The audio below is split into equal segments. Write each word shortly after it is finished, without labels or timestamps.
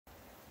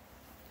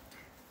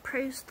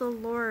praise the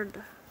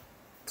Lord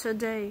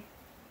today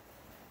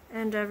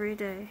and every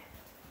day.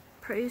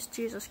 Praise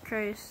Jesus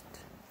Christ.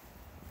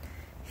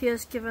 He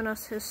has given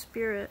us His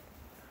Spirit.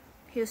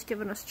 He has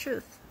given us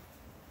truth.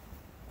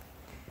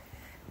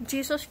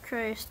 Jesus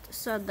Christ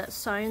said that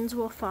signs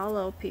will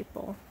follow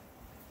people,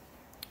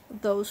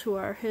 those who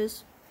are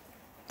His,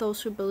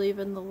 those who believe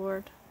in the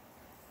Lord.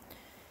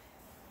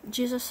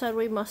 Jesus said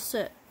we must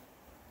sit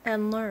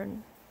and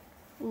learn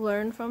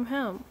from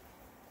Him.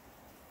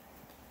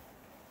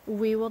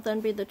 We will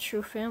then be the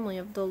true family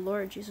of the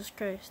Lord Jesus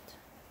Christ.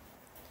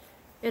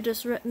 It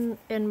is written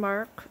in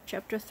Mark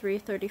chapter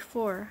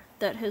 3:34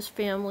 that His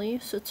family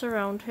sits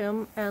around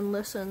Him and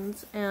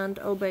listens and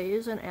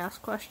obeys and asks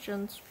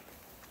questions.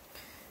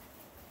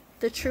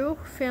 The true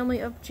family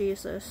of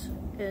Jesus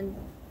in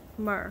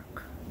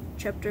Mark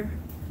chapter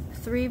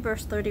 3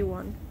 verse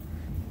 31.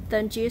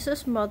 Then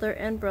Jesus' mother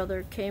and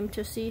brother came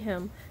to see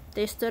Him.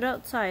 They stood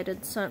outside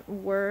and sent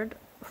word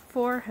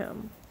for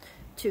Him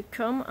to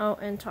come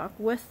out and talk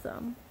with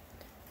them.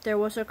 There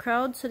was a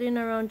crowd sitting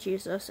around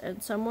Jesus,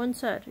 and someone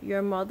said,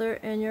 "Your mother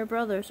and your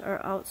brothers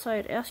are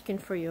outside asking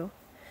for you."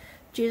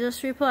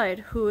 Jesus replied,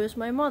 "Who is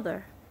my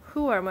mother?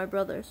 Who are my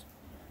brothers?"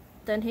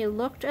 Then He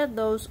looked at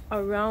those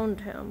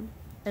around Him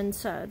and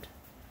said,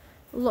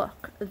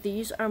 "Look,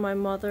 these are my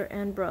mother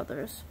and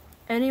brothers.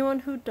 Anyone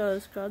who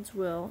does God's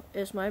will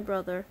is my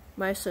brother,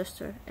 my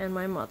sister, and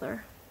my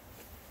mother."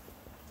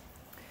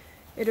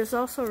 It is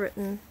also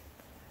written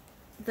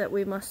that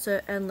we must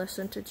sit and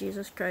listen to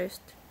Jesus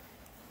Christ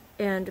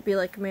and be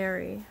like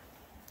Mary.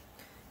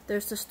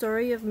 There's the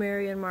story of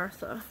Mary and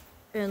Martha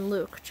in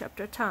Luke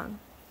chapter 10.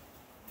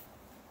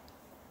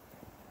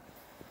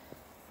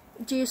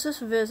 Jesus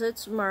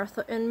visits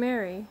Martha and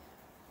Mary.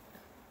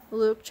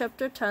 Luke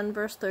chapter 10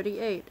 verse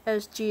 38.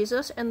 As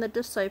Jesus and the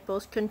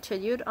disciples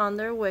continued on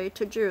their way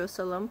to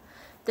Jerusalem,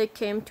 they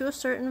came to a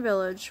certain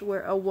village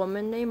where a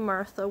woman named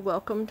Martha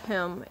welcomed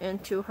Him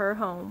into her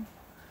home.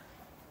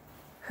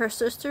 Her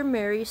sister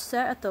Mary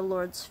sat at the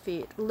Lord's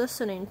feet,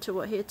 listening to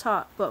what He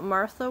taught, but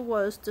Martha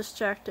was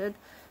distracted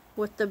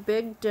with the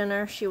big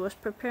dinner she was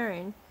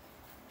preparing.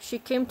 She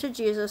came to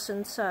Jesus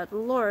and said,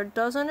 "Lord,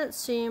 doesn't it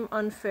seem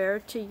unfair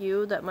to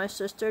you that my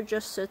sister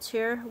just sits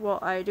here while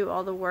I do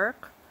all the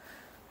work?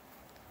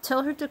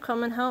 Tell her to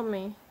come and help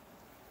me."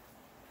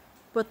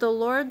 But the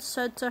Lord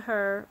said to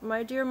her,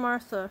 "My dear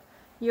Martha,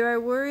 you are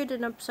worried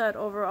and upset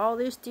over all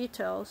these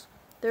details.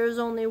 There is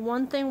only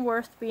one thing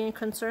worth being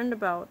concerned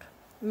about.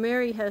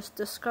 Mary has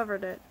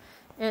discovered it,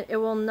 and it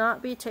will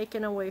not be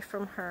taken away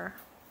from her."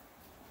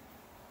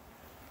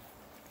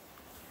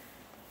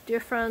 Dear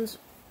friends,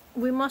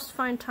 we must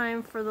find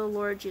time for the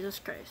Lord Jesus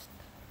Christ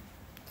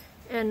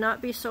and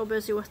not be so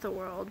busy with the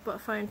world,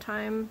 but find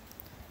time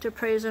to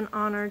praise and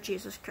honor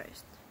Jesus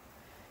Christ.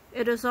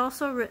 It is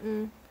also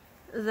written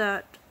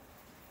that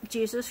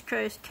Jesus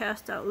Christ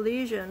cast out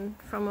legion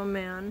from a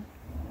man,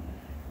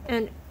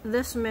 and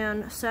this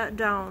man sat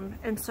down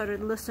and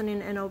started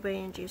listening and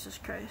obeying Jesus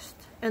Christ,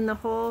 and the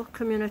whole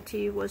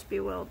community was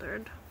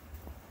bewildered.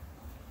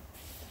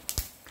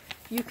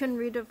 You can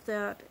read of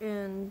that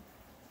in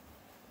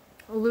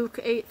Luke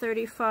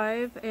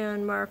 8:35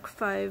 and Mark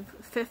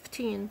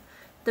 5:15.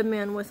 The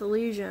man with a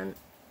legion,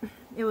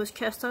 it was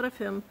cast out of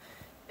him,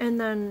 and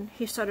then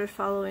he started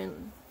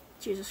following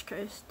Jesus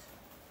Christ.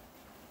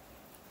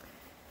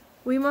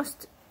 We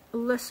must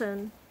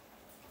listen,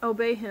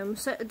 obey Him,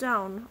 sit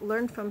down,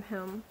 learn from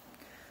Him.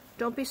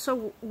 Don't be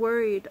so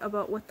worried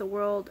about what the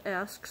world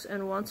asks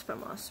and wants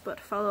from us, but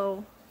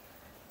follow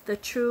the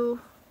true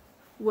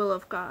will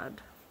of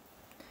God.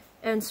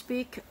 And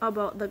speak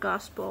about the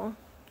gospel,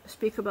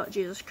 speak about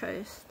Jesus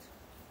Christ,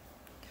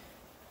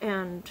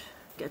 and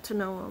get to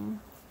know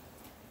Him.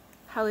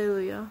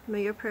 Hallelujah.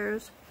 May your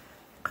prayers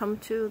come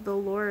to the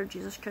Lord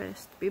Jesus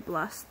Christ. Be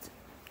blessed.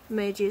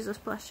 May Jesus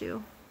bless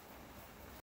you.